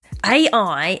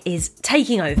AI is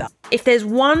taking over. If there's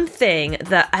one thing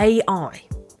that AI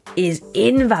is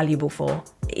invaluable for,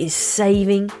 it is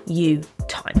saving you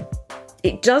time.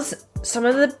 It does some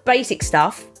of the basic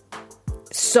stuff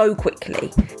so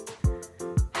quickly.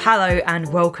 Hello and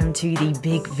welcome to the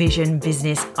Big Vision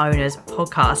Business Owners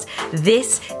podcast.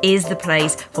 This is the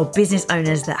place for business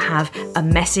owners that have a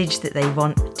message that they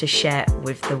want to share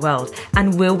with the world.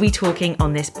 And we'll be talking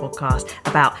on this podcast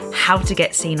about how to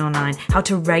get seen online, how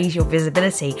to raise your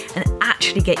visibility and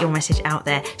actually get your message out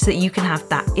there so that you can have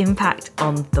that impact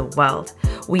on the world.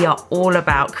 We are all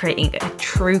about creating a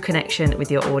true connection with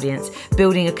your audience,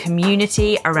 building a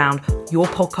community around your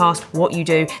podcast, what you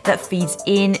do, that feeds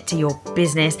into your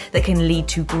business, that can lead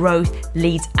to growth,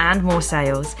 leads, and more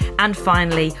sales. And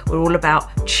finally, we're all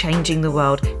about changing the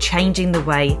world, changing the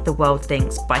way the world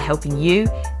thinks by helping you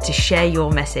to share your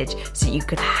message so you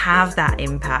could have that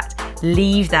impact,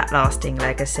 leave that lasting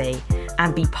legacy,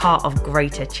 and be part of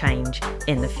greater change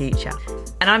in the future.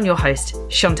 And I'm your host,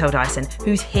 Chantel Dyson,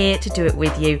 who's here to do it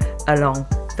with you along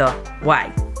the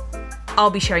way. I'll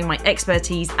be sharing my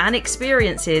expertise and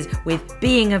experiences with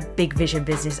being a big vision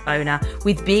business owner,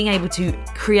 with being able to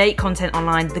create content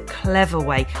online the clever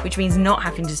way, which means not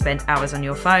having to spend hours on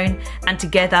your phone. And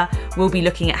together, we'll be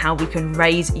looking at how we can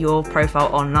raise your profile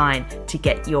online to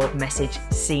get your message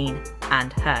seen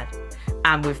and heard.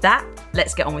 And with that,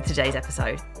 let's get on with today's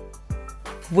episode.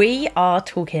 We are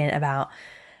talking about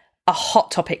a hot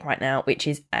topic right now, which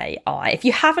is AI. If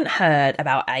you haven't heard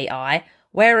about AI,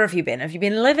 where have you been? Have you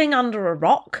been living under a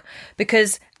rock?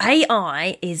 Because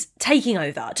AI is taking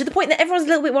over to the point that everyone's a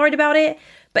little bit worried about it.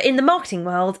 But in the marketing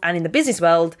world and in the business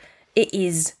world, it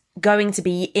is going to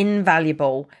be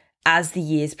invaluable as the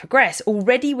years progress.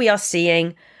 Already we are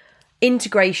seeing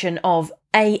integration of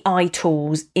AI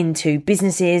tools into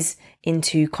businesses,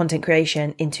 into content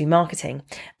creation, into marketing.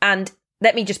 And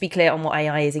let me just be clear on what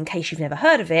AI is in case you've never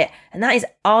heard of it. And that is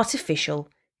artificial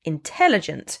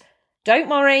intelligence. Don't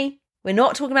worry. We're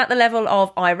not talking about the level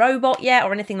of iRobot yet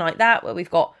or anything like that, where we've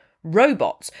got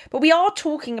robots. But we are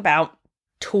talking about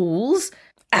tools,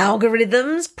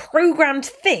 algorithms, programmed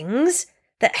things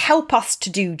that help us to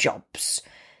do jobs.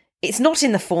 It's not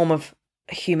in the form of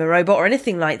a human robot or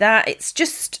anything like that. It's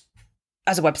just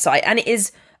as a website. And it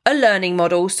is a learning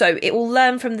model. So it will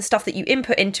learn from the stuff that you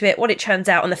input into it, what it churns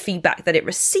out, and the feedback that it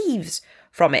receives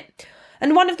from it.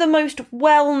 And one of the most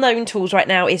well-known tools right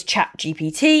now is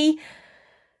ChatGPT.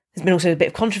 There's been also a bit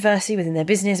of controversy within their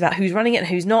business about who's running it and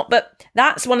who's not, but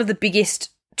that's one of the biggest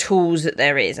tools that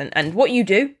there is. And what you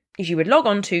do is you would log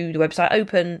on to the website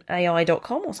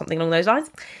openai.com or something along those lines,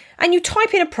 and you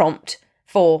type in a prompt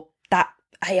for that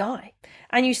AI.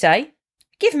 And you say,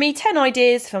 give me 10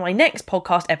 ideas for my next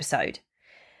podcast episode,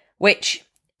 which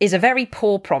is a very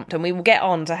poor prompt. And we will get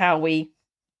on to how we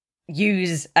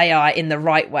use AI in the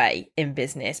right way in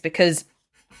business, because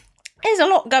there's a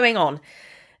lot going on.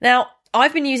 Now,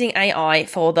 I've been using AI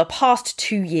for the past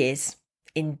 2 years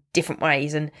in different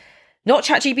ways, and not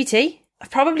ChatGPT. I've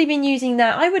probably been using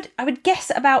that, I would guess,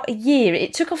 about a year.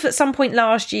 It took off at some point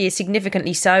last year,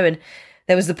 significantly so, and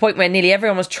there was the point where nearly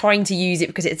everyone was trying to use it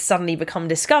because it had suddenly become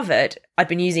discovered. I'd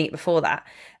been using it before that,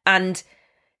 and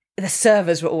the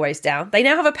servers were always down. They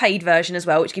now have a paid version as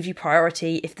well, which gives you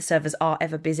priority if the servers are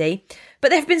ever busy. But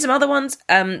there have been some other ones.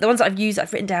 The ones that I've used,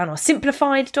 I've written down, are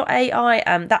simplified.ai.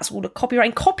 That's all the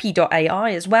copywriting,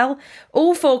 copy.ai as well.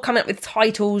 All for coming up with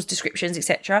titles, descriptions,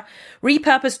 etc.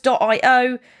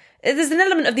 Repurpose.io. There's an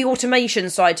element of the automation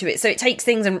side to it. So it takes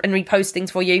things and reposts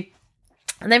things for you.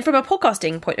 And then from a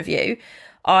podcasting point of view,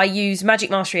 I use Magic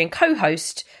Mastery and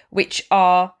Co-Host, which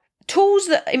are tools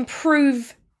that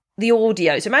improve the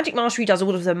audio. So Magic Mastery does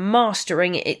all of the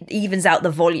mastering, it evens out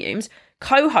the volumes.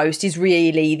 Co-Host is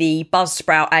really the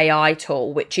Buzzsprout AI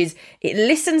tool, which is, it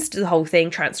listens to the whole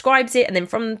thing, transcribes it, and then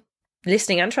from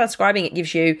listening and transcribing, it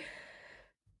gives you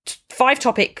 5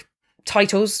 topic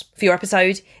titles for your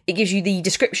episode. It gives you the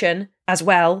description as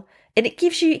well, and it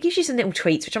gives you some little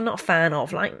tweets, which I'm not a fan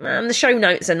of. Like, man, the show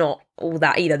notes are not all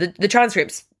that either. The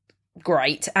transcript's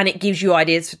great, and it gives you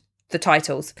ideas for the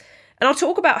titles. And I'll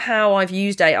talk about how I've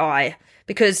used AI,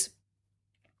 because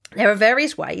there are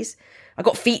various ways. I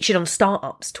got featured on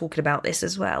Startups talking about this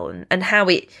as well, and how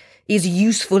it is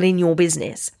useful in your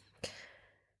business.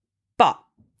 But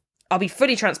I'll be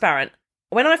fully transparent.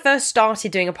 When I first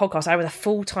started doing a podcast, I was a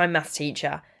full-time maths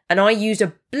teacher, and I used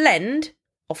a blend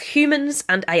of humans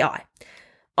and AI.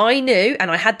 I knew,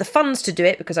 and I had the funds to do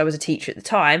it because I was a teacher at the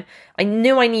time, I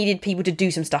knew I needed people to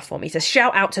do some stuff for me. So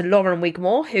shout out to Lauren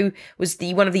Wigmore, who was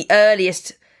one of the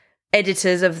earliest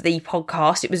editors of the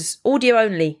podcast. It was audio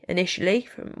only initially,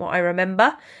 from what I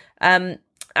remember. And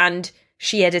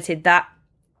she edited that.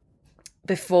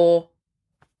 before,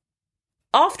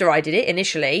 after I did it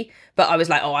initially, but I was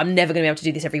like, oh, I'm never going to be able to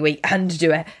do this every week and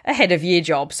do a head of year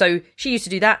job. So she used to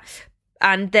do that.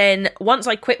 And then once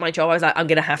I quit my job, I was like, I'm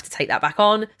going to have to take that back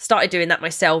on. Started doing that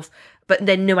myself, but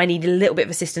then knew I needed a little bit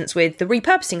of assistance with the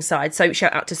repurposing side. So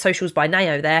shout out to Socials by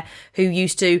Nao there, who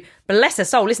used to, bless her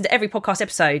soul, listen to every podcast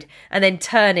episode and then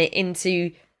turn it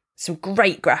into some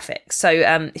great graphics. So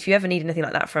if you ever need anything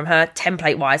like that from her,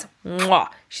 template-wise, mwah,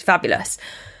 she's fabulous.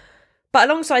 But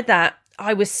alongside that,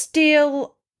 I was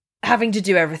still having to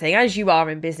do everything, as you are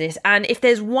in business. And if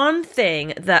there's one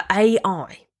thing that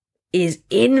AI is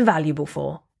invaluable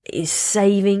for, it is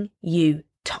saving you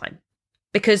time.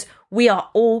 Because we are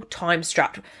all time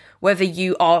strapped. Whether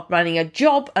you are running a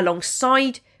job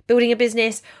alongside building a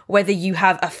business, whether you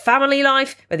have a family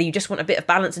life, whether you just want a bit of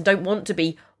balance and don't want to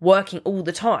be working all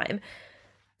the time,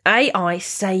 AI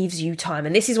saves you time.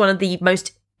 And this is one of the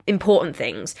most important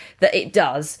things that it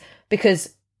does,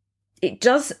 because it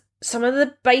does some of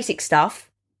the basic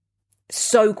stuff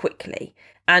so quickly.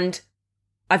 And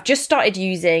I've just started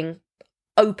using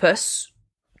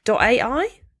Opus.ai.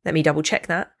 Let me double check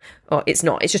that. Oh, it's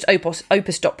not. It's just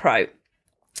Opus.pro.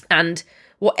 And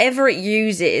whatever it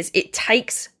uses, it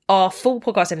takes our full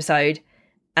podcast episode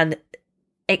and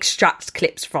extracts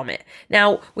clips from it.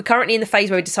 Now, we're currently in the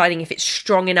phase where we're deciding if it's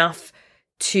strong enough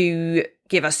to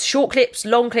give us short clips,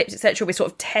 long clips, etc. We're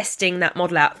sort of testing that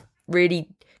model out, really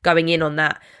going in on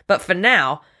that. But for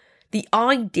now, the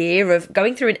idea of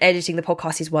going through and editing the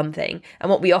podcast is one thing. And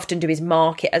what we often do is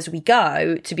mark it as we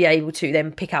go to be able to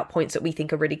then pick out points that we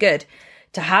think are really good.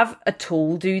 To have a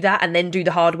tool do that and then do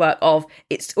the hard work of,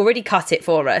 it's already cut it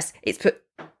for us, it's put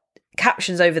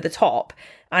captions over the top,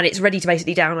 and it's ready to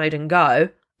basically download and go.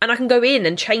 And I can go in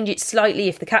and change it slightly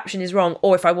if the caption is wrong,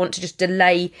 or if I want to just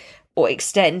delay or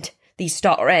extend the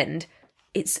start or end.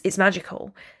 It's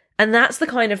magical. And that's the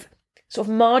kind of sort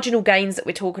of marginal gains that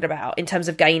we're talking about in terms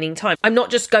of gaining time. I'm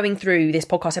not just going through this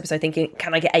podcast episode thinking,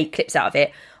 can I get 8 clips out of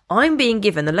it? I'm being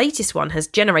given, the latest one has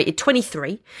generated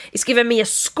 23. It's given me a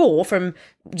score from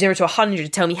 0 to 100 to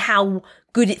tell me how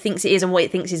good it thinks it is and what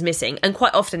it thinks is missing. And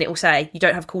quite often it will say, you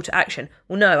don't have a call to action.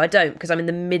 Well, no, I don't, because I'm in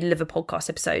the middle of a podcast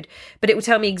episode. But it will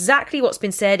tell me exactly what's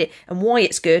been said and why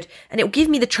it's good. And it will give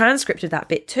me the transcript of that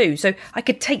bit too. So I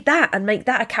could take that and make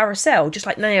that a carousel, just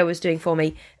like Nao was doing for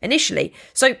me initially.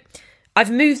 So I've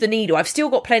moved the needle. I've still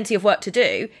got plenty of work to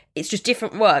do. It's just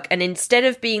different work. And instead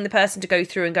of being the person to go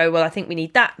through and go, well, I think we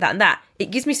need that, that, and that,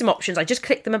 it gives me some options. I just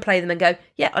click them and play them and go,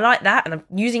 yeah, I like that. And I'm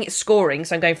using it scoring.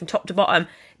 So I'm going from top to bottom.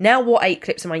 Now, what 8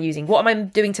 clips am I using? What am I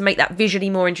doing to make that visually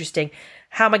more interesting?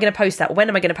 How am I going to post that? When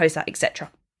am I going to post that? Etc.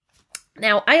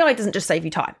 Now, AI doesn't just save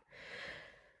you time.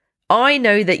 I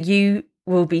know that you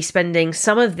will be spending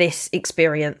some of this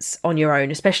experience on your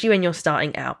own, especially when you're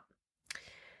starting out.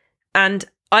 And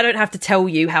I don't have to tell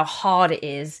you how hard it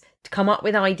is to come up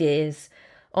with ideas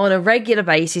on a regular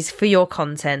basis for your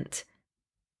content,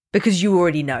 because you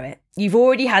already know it. You've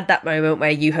already had that moment where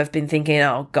you have been thinking,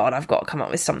 oh God, I've got to come up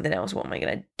with something else. What am I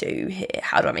going to do here?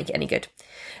 How do I make it any good?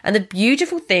 And the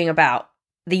beautiful thing about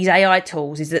these AI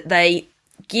tools is that they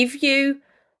give you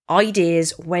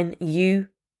ideas when you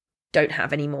don't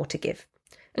have any more to give.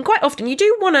 And quite often you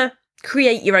do want to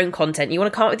create your own content. You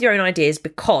want to come up with your own ideas,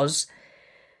 because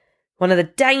one of the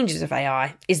dangers of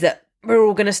AI is that we're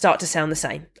all going to start to sound the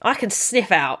same. I can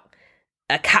sniff out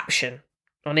a caption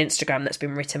on Instagram that's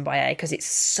been written by AI because it's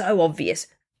so obvious.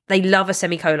 They love a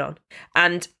semicolon.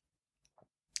 And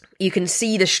you can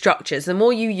see the structures. The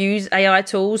more you use AI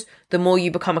tools, the more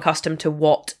you become accustomed to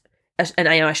what an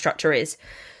AI structure is.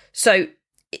 So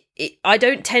I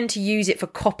don't tend to use it for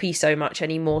copy so much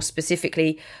anymore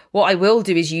specifically. What I will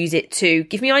do is use it to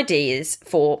give me ideas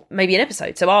for maybe an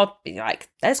episode. So I'll be like,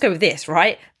 let's go with this,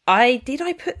 right? Did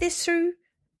I put this through?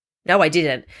 No, I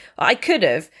didn't. I could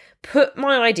have put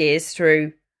my ideas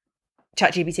through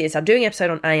ChatGPT and said, I'm doing an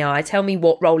episode on AI. Tell me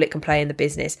what role it can play in the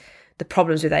business, the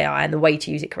problems with AI and the way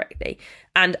to use it correctly.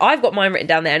 And I've got mine written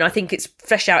down there, and I think it's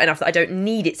fleshed out enough that I don't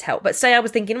need its help. But say I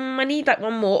was thinking, I need like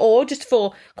one more, or just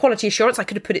for quality assurance, I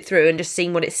could have put it through and just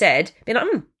seen what it said. Being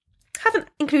like, haven't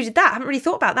included that. Haven't really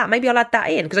thought about that. Maybe I'll add that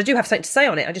in, because I do have something to say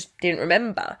on it. I just didn't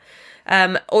remember.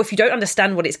 Or if you don't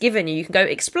understand what it's given you, you can go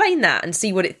explain that and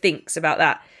see what it thinks about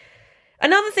that.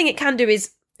 Another thing it can do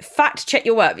is fact check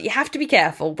your work, but you have to be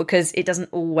careful because it doesn't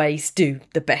always do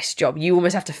the best job. You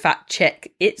almost have to fact check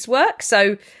its work.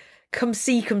 So come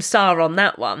see, come star on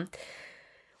that one.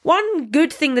 One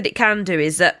good thing that it can do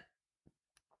is that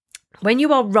when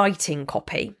you are writing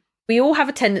copy, we all have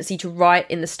a tendency to write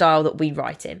in the style that we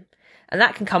write in. And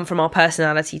that can come from our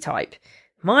personality type.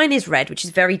 Mine is red, which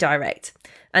is very direct.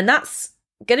 And that's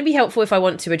going to be helpful if I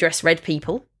want to address red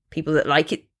people people that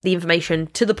like it, the information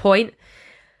to the point.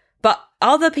 But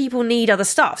other people need other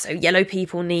stuff. So yellow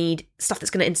people need stuff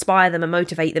that's going to inspire them and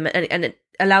motivate them and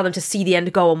allow them to see the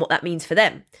end goal and what that means for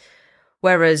them.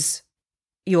 Whereas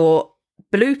your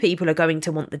blue people are going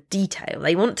to want the detail.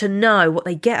 They want to know what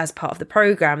they get as part of the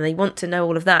program. And they want to know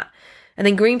all of that. And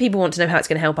then green people want to know how it's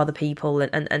going to help other people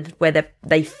and where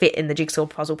they fit in the jigsaw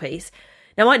puzzle piece.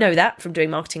 Now, I know that from doing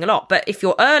marketing a lot. But if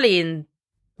you're early in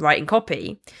writing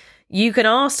copy, you can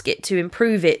ask it to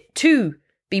improve it to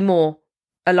be more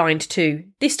aligned to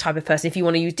this type of person if you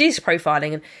want to use disc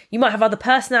profiling. And you might have other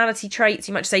personality traits.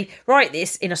 You might say, write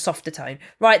this in a softer tone,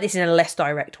 write this in a less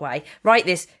direct way, write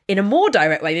this in a more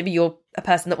direct way. Maybe you're a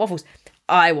person that waffles.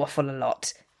 I waffle a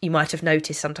lot. You might have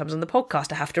noticed sometimes on the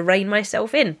podcast I have to rein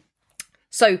myself in.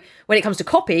 So when it comes to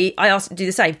copy, I ask it to do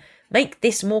the same. Make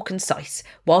this more concise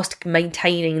whilst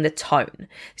maintaining the tone.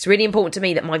 It's really important to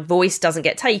me that my voice doesn't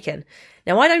get taken.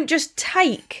 Now, I don't just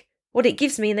take what it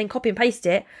gives me and then copy and paste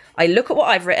it. I look at what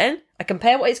I've written, I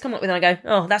compare what it's come up with, and I go,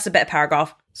 oh, that's a better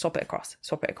paragraph. Swap it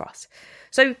across.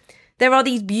 So there are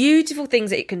these beautiful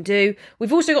things that it can do.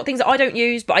 We've also got things that I don't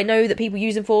use, but I know that people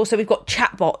use them for. So we've got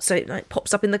chatbots, so it like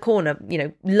pops up in the corner. You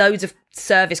know, loads of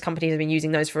service companies have been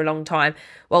using those for a long time.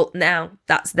 Well, now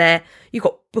that's there. You've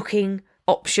got booking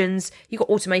options, you've got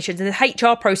automations, and the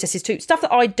HR processes too, stuff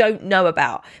that I don't know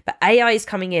about. But AI is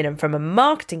coming in, and from a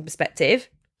marketing perspective,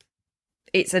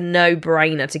 it's a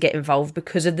no-brainer to get involved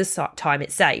because of the time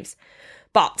it saves.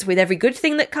 But with every good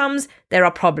thing that comes, there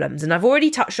are problems. And I've already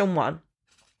touched on one.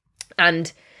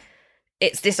 And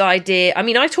it's this idea, I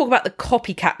mean, I talk about the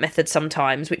copycat method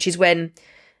sometimes, which is when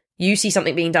you see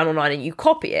something being done online and you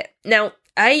copy it. Now,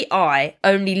 AI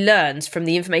only learns from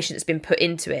the information that's been put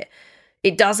into it.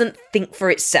 It doesn't think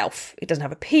for itself. It doesn't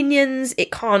have opinions.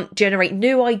 It can't generate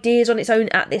new ideas on its own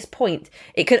at this point.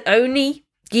 It can only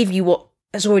give you what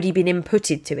has already been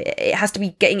inputted to it. It has to be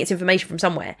getting its information from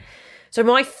somewhere. So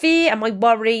my fear and my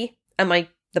worry and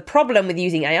the problem with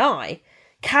using AI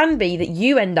can be that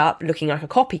you end up looking like a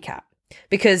copycat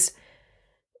because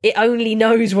it only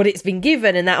knows what it's been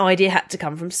given and that idea had to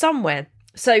come from somewhere.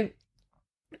 So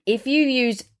if you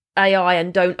use AI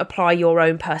and don't apply your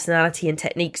own personality and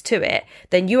techniques to it,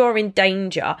 then you are in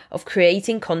danger of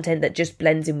creating content that just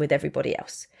blends in with everybody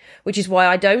else, which is why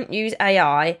I don't use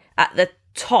AI at the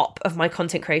top of my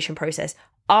content creation process.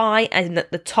 I am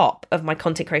at the top of my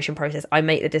content creation process. I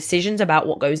make the decisions about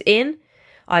what goes in.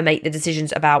 I make the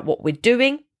decisions about what we're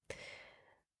doing.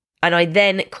 And I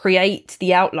then create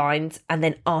the outlines and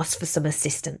then ask for some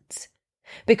assistance.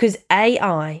 Because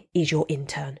AI is your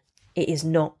intern. It is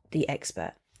not the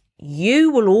expert.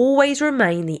 You will always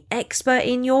remain the expert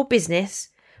in your business,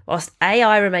 whilst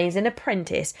AI remains an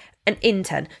apprentice, an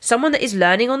intern, someone that is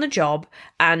learning on the job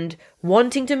and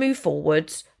wanting to move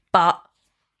forwards, but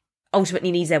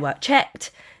ultimately needs their work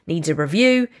checked, needs a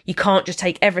review. You can't just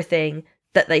take everything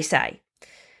that they say.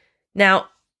 Now,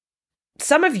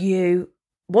 some of you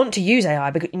want to use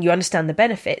AI because you understand the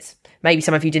benefits. Maybe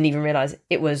some of you didn't even realise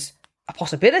it was a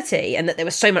possibility and that there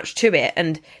was so much to it.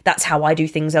 And that's how I do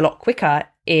things a lot quicker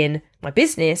in my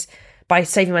business, by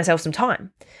saving myself some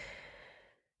time.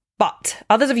 But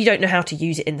others of you don't know how to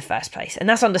use it in the first place. And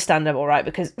that's understandable, right?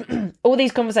 Because all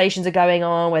these conversations are going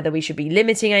on, whether we should be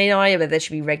limiting AI, or whether there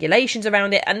should be regulations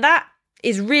around it. And that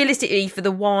is realistically for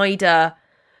the wider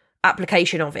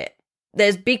application of it.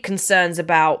 There's big concerns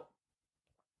about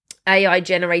AI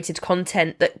generated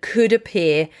content that could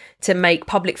appear to make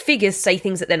public figures say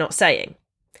things that they're not saying.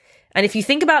 And if you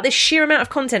think about the sheer amount of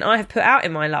content I have put out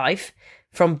in my life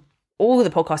from all the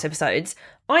podcast episodes,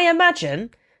 I imagine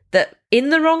that in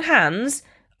the wrong hands,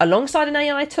 alongside an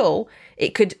AI tool,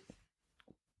 it could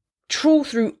trawl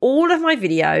through all of my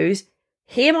videos,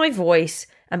 hear my voice,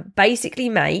 and basically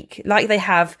make, like they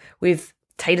have with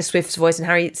Taylor Swift's voice and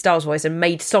Harry Styles' voice, and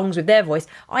made songs with their voice.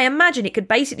 I imagine it could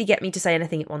basically get me to say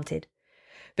anything it wanted,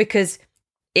 because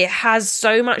it has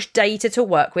so much data to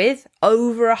work with,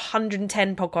 over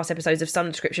 110 podcast episodes of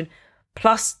some description,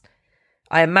 plus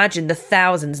I imagine the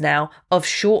thousands now of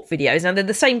short videos. Now they're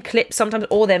the same clips sometimes,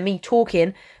 or they're me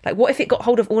talking. Like, what if it got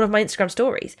hold of all of my Instagram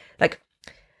stories? Like,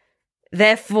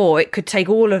 therefore it could take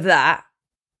all of that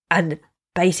and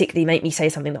basically make me say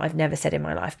something that I've never said in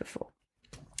my life before.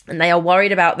 And they are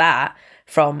worried about that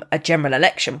from a general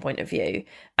election point of view,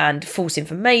 and false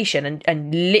information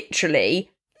and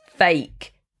literally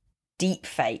fake, deep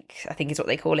fake, I think is what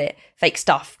they call it, fake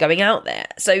stuff going out there.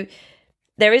 So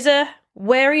there is a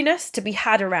wariness to be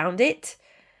had around it.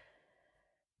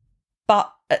 But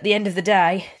at the end of the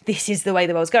day, this is the way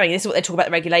the world's going. This is what they talk about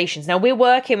the regulations. Now, we're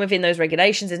working within those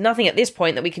regulations. There's nothing at this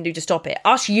point that we can do to stop it.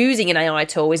 Us using an AI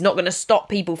tool is not going to stop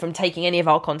people from taking any of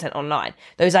our content online.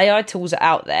 Those AI tools are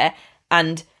out there,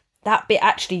 and that bit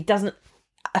actually doesn't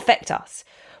affect us.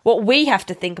 What we have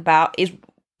to think about is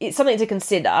it's something to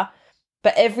consider,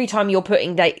 but every time you're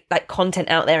putting content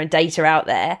out there and data out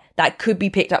there, that could be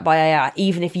picked up by AI,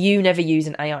 even if you never use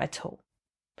an AI tool.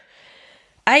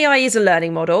 AI is a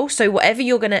learning model, so whatever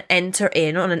you're going to enter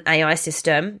in on an AI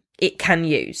system, it can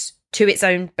use to its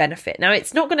own benefit. Now,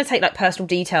 it's not going to take personal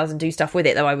details and do stuff with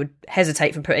it, though I would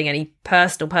hesitate from putting any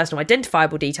personal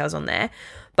identifiable details on there.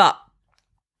 But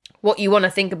what you want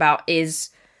to think about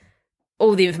is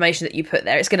all the information that you put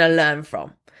there, it's going to learn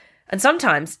from. And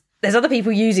sometimes there's other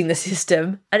people using the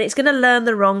system and it's going to learn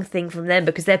the wrong thing from them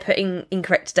because they're putting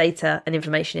incorrect data and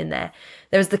information in there.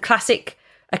 There was the classic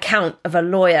account of a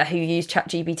lawyer who used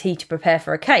ChatGPT to prepare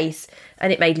for a case,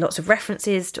 and it made lots of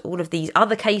references to all of these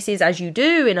other cases. As you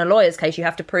do in a lawyer's case, you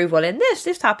have to prove, well, in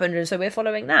this happened, and so we're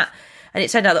following that. And it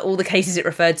turned out that all the cases it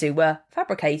referred to were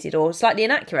fabricated or slightly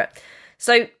inaccurate.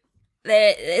 So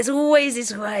there's always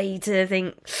this way to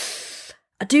think,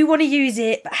 I do want to use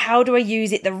it, but how do I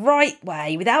use it the right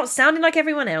way without sounding like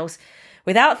everyone else,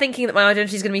 without thinking that my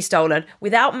identity is going to be stolen,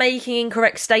 without making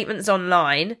incorrect statements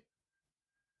online,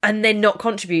 and then not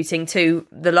contributing to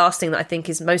the last thing that I think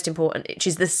is most important, which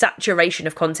is the saturation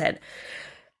of content.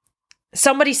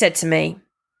 Somebody said to me,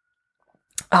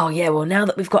 oh yeah, well, now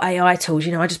that we've got AI tools,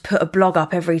 I just put a blog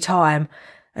up every time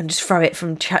and just throw it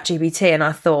from ChatGPT. And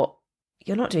I thought,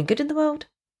 you're not doing good in the world.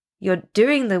 You're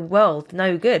doing the world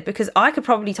no good, because I could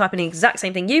probably type in the exact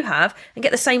same thing you have and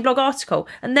get the same blog article.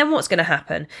 And then what's going to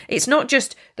happen? It's not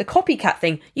just the copycat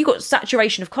thing. You've got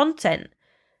saturation of content.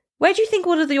 Where do you think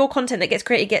all of your content that gets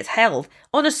created gets held?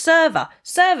 On a server.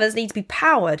 Servers need to be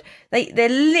powered. They're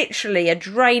literally a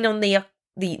drain on the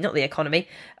not the economy,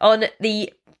 on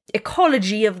the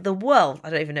ecology of the world.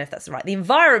 I don't even know if that's right. The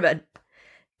environment,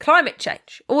 climate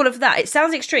change, all of that. It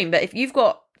sounds extreme, but if you've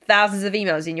got thousands of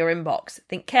emails in your inbox,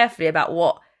 think carefully about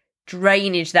what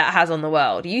drainage that has on the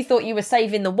world. You thought you were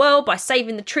saving the world by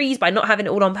saving the trees, by not having it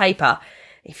all on paper.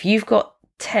 If you've got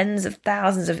tens of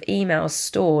thousands of emails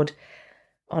stored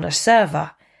on a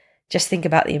server, just think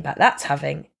about the impact that's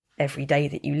having every day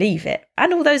that you leave it,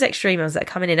 and all those extra emails that are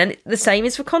coming in. And the same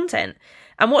is for content.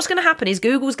 And what's going to happen is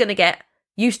Google's going to get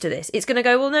used to this. It's going to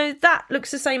go, well, no, that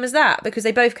looks the same as that, because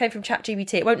they both came from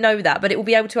ChatGPT. It won't know that, but it will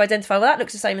be able to identify, well, that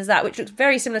looks the same as that, which looks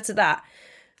very similar to that.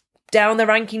 Down the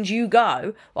rankings you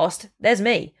go, whilst there's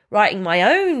me writing my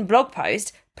own blog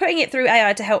post, putting it through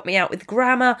AI to help me out with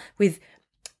grammar, with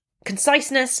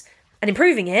conciseness, and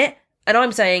improving it. And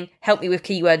I'm saying, help me with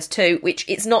keywords too, which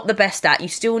it's not the best at. You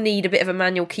still need a bit of a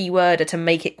manual keyworder to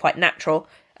make it quite natural.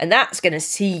 And that's going to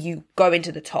see you go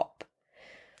into the top.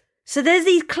 So there's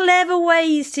these clever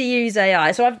ways to use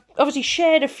AI. So I've obviously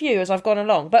shared a few as I've gone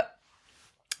along, but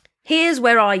here's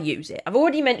where I use it. I've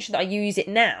already mentioned that I use it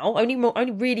now, only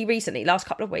really recently, last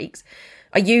couple of weeks.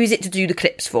 I use it to do the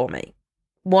clips for me.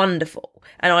 Wonderful.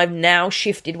 And I've now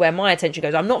shifted where my attention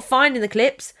goes. I'm not finding the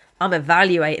clips, I'm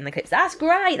evaluating the clips. That's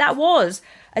great. That was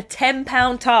a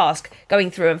 £10 task, going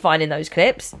through and finding those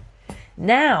clips.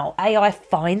 Now AI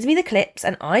finds me the clips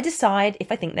and I decide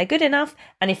if I think they're good enough.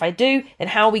 And if I do, then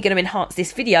how are we going to enhance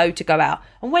this video to go out?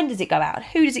 And when does it go out? And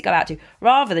who does it go out to?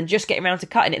 Rather than just getting around to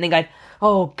cutting it and then going,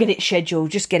 oh, get it scheduled,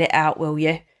 just get it out, will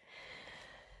you?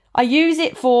 I use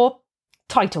it for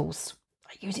titles.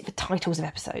 I use it for titles of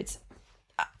episodes.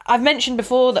 I've mentioned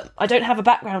before that I don't have a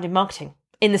background in marketing,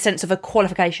 in the sense of a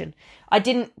qualification. I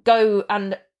didn't go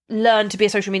and learn to be a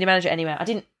social media manager anywhere. I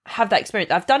didn't have that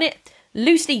experience. I've done it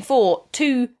loosely for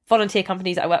 2 volunteer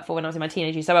companies that I worked for when I was in my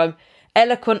teenage years. So I'm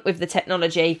eloquent with the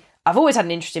technology. I've always had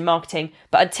an interest in marketing,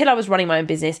 but until I was running my own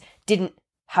business, didn't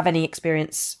have any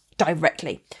experience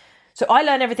directly. So I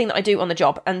learn everything that I do on the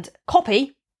job, and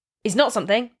copy is not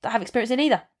something that I have experience in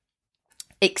either,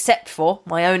 except for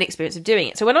my own experience of doing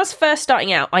it. So when I was first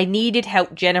starting out, I needed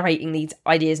help generating these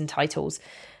ideas and titles.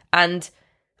 And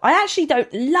I actually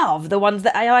don't love the ones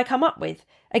that AI come up with.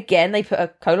 Again, they put a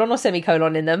colon or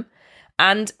semicolon in them,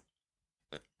 and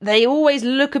they always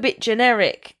look a bit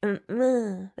generic. They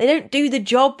don't do the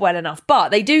job well enough, but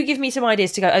they do give me some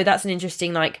ideas to go, oh, that's an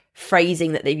interesting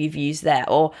phrasing that you've used there.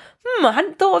 Or, I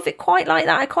hadn't thought of it quite like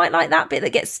that. I quite like that bit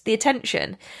that gets the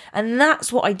attention. And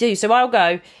that's what I do. So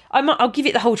I'll give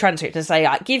it the whole transcript and say,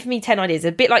 give me 10 ideas.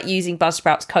 A bit like using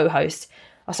Buzzsprout's co-host.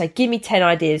 I'll say, give me 10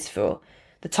 ideas for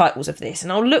the titles of this.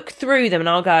 And I'll look through them and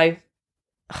I'll go,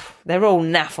 they're all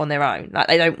naff on their own.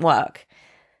 They don't work.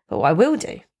 But what I will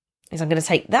do is I'm going to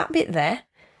take that bit there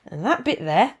and that bit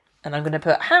there and I'm going to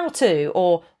put how to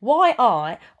or why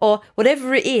I or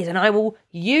whatever it is, and I will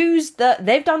use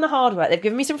they've done the hard work, they've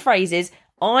given me some phrases,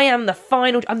 I'm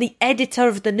the editor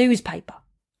of the newspaper.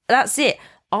 That's it.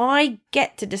 I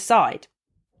get to decide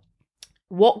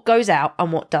what goes out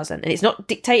and what doesn't. And it's not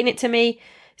dictating it to me.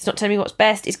 It's not telling me what's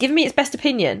best. It's giving me its best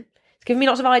opinion. It's giving me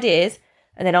lots of ideas.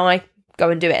 And then I go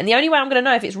and do it. And the only way I'm going to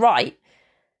know if it's right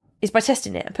is by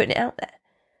testing it and putting it out there.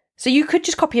 So you could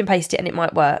just copy and paste it and it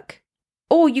might work.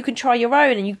 Or you can try your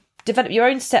own and you develop your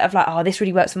own set of like, oh, this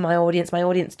really works for my audience. My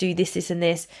audience do this, this and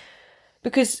this.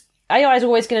 Because AI is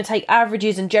always going to take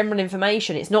averages and general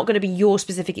information. It's not going to be your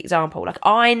specific example. Like,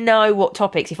 I know what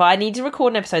topics, if I need to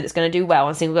record an episode that's going to do well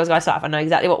on Single Girls Guide Life, I know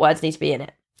exactly what words need to be in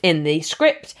it. In the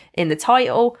script, in the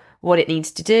title, what it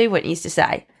needs to do, what it needs to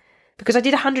say. Because I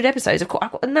did 100 episodes, of course,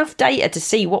 I've got enough data to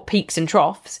see what peaks and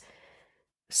troughs.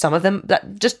 Some of them,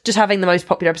 just having the most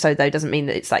popular episode, though, doesn't mean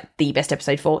that it's like the best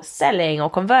episode for selling or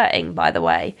converting, by the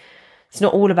way. It's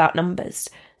not all about numbers.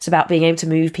 It's about being able to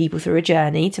move people through a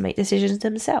journey to make decisions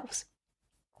themselves.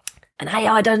 And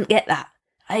AI doesn't get that.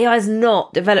 AI is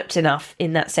not developed enough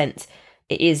in that sense.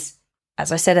 It is,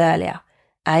 as I said earlier,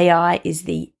 AI is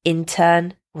the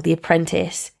intern or the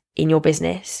apprentice in your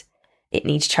business. It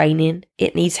needs training,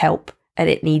 it needs help, and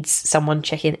it needs someone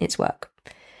checking its work.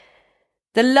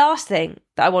 The last thing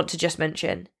that I want to just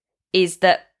mention is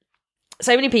that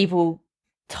so many people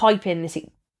type in this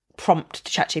prompt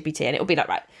to ChatGPT and it'll be like,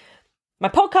 right, my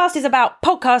podcast is about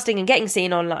podcasting and getting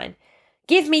seen online.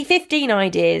 Give me 15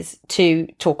 ideas to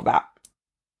talk about.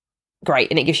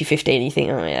 Great. And it gives you 15 and you think,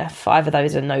 oh yeah, 5 of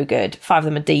those are no good. 5 of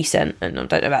them are decent and I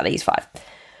don't know about these 5.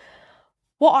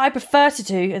 What I prefer to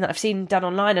do, and that I've seen done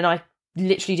online and I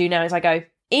literally do now, is I go,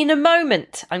 in a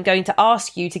moment, I'm going to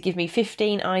ask you to give me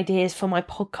 15 ideas for my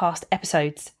podcast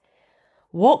episodes.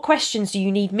 What questions do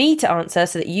you need me to answer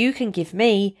so that you can give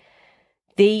me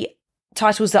the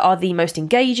titles that are the most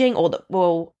engaging or that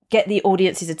will get the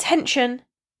audience's attention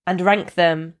and rank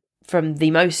them from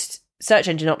the most search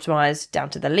engine optimized down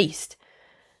to the least?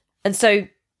 And so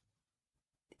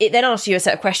it then asks you a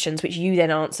set of questions which you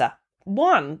then answer.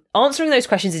 One, answering those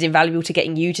questions is invaluable to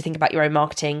getting you to think about your own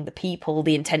marketing, the people,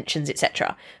 the intentions,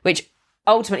 etc., which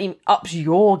ultimately ups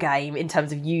your game in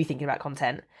terms of you thinking about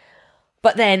content.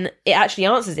 But then it actually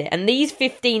answers it. And these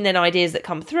 15 then ideas that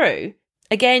come through,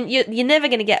 again, you're never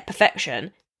going to get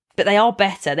perfection, but they are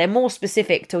better. They're more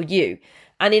specific to you.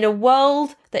 And in a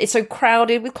world that is so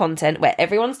crowded with content where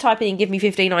everyone's typing in, give me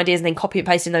 15 ideas and then copy and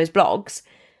pasting those blogs,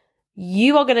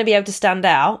 you are going to be able to stand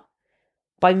out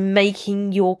by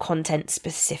making your content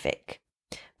specific,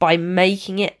 by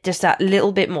making it just that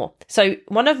little bit more. So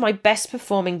one of my best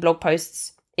performing blog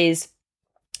posts is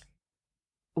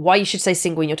why you should stay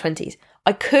single in your 20s.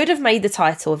 I could have made the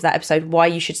title of that episode, why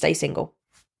you should stay single.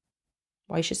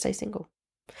 Why you should stay single.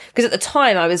 Because at the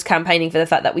time I was campaigning for the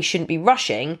fact that we shouldn't be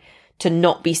rushing to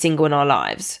not be single in our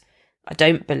lives. I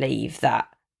don't believe that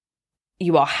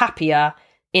you are happier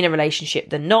in a relationship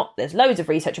than not. There's loads of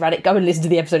research about it. Go and listen to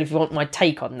the episode if you want my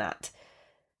take on that.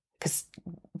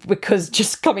 Because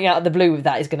just coming out of the blue with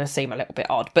that is going to seem a little bit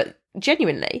odd. But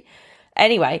genuinely.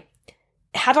 Anyway,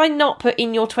 had I not put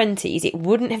in your 20s, it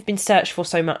wouldn't have been searched for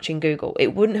so much in Google.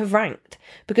 It wouldn't have ranked.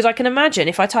 Because I can imagine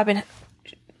if I type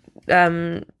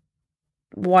in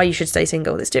why you should stay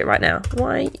single. Let's do it right now.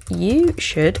 Why you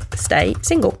should stay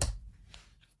single.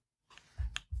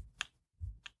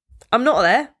 I'm not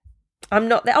there. I'm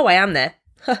not there. Oh, I am there.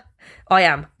 I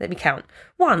am. Let me count.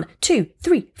 1, 2,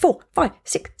 3, 4, 5,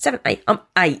 6, 7, 8. I'm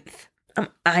 8th. I'm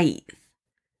 8th.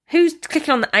 Who's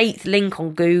clicking on the 8th link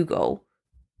on Google?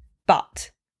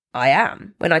 But I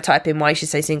am. When I type in why you should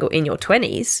stay single in your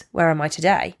 20s, where am I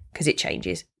today? Because it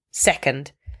changes.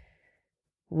 Second.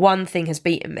 One thing has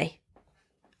beaten me.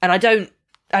 And I don't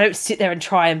sit there and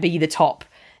try and be the top.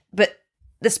 But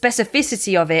the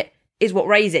specificity of it is what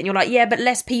raises it. And you're like, yeah, but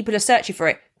less people are searching for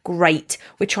it. Great.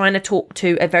 We're trying to talk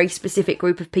to a very specific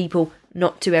group of people,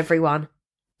 not to everyone.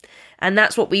 And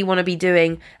that's what we want to be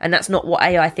doing. And that's not what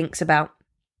AI thinks about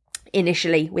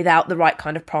initially without the right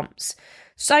kind of prompts.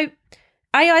 So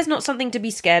AI is not something to be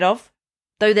scared of,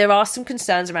 though there are some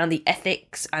concerns around the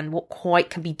ethics and what quite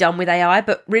can be done with AI.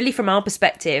 But really, from our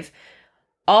perspective,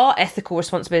 our ethical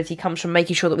responsibility comes from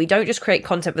making sure that we don't just create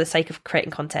content for the sake of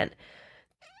creating content,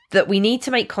 that we need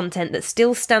to make content that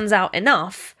still stands out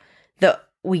enough that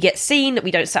we get seen, that we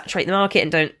don't saturate the market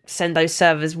and don't send those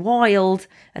servers wild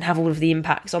and have all of the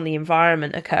impacts on the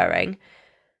environment occurring,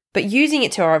 but using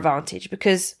it to our advantage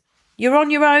because you're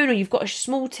on your own or you've got a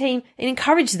small team, and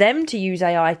encourage them to use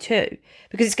AI too,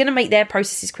 because it's going to make their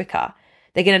processes quicker.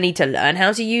 They're going to need to learn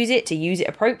how to use it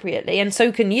appropriately, and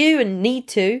so can you and need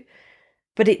to.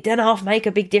 but it doesn't half make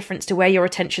a big difference to where your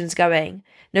attention's going.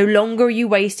 No longer are you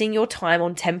wasting your time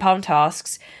on £10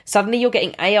 tasks. Suddenly you're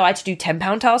getting AI to do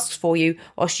 £10 tasks for you,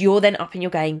 whilst you're then up in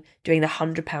your game doing the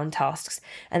 £100 tasks.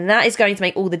 And that is going to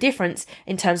make all the difference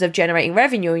in terms of generating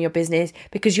revenue in your business,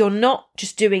 because you're not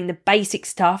just doing the basic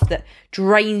stuff that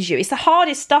drains you. It's the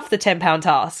hardest stuff, the £10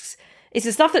 tasks. It's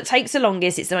the stuff that takes the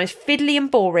longest. It's the most fiddly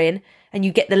and boring, and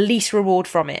you get the least reward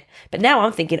from it. But now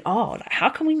I'm thinking, how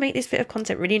can we make this bit of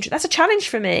content really interesting? That's a challenge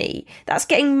for me. That's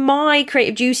getting my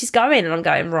creative juices going. And I'm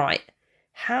going, right,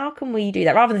 how can we do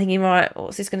that? Rather than thinking, right,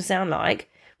 what's this going to sound like?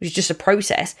 Which is just a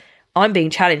process. I'm being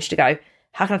challenged to go,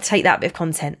 how can I take that bit of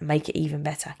content and make it even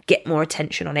better? Get more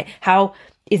attention on it. How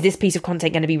is this piece of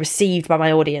content going to be received by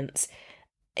my audience?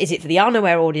 Is it for the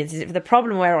unaware audience? Is it for the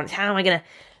problem aware audience? How am I going to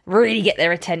really get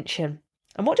their attention?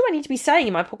 And what do I need to be saying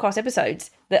in my podcast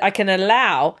episodes that I can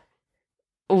allow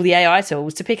all the AI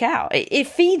tools to pick out? It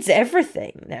feeds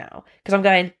everything now, because I'm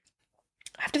going,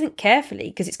 I have to think carefully,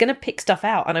 because it's going to pick stuff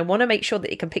out, and I want to make sure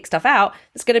that it can pick stuff out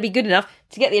that's going to be good enough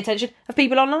to get the attention of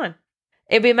people online.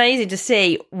 It'd be amazing to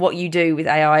see what you do with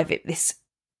AI if this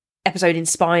episode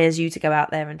inspires you to go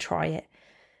out there and try it.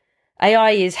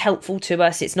 AI is helpful to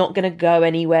us. It's not going to go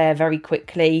anywhere very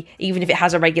quickly. Even if it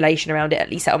has a regulation around it, at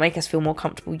least that'll make us feel more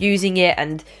comfortable using it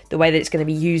and the way that it's going to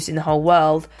be used in the whole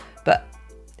world. But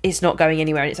it's not going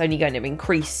anywhere, and it's only going to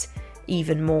increase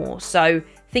even more. So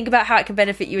think about how it can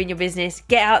benefit you in your business.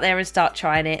 Get out there and start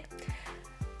trying it.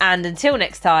 And until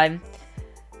next time,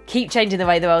 keep changing the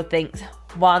way the world thinks,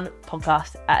 one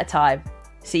podcast at a time.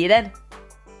 See you then.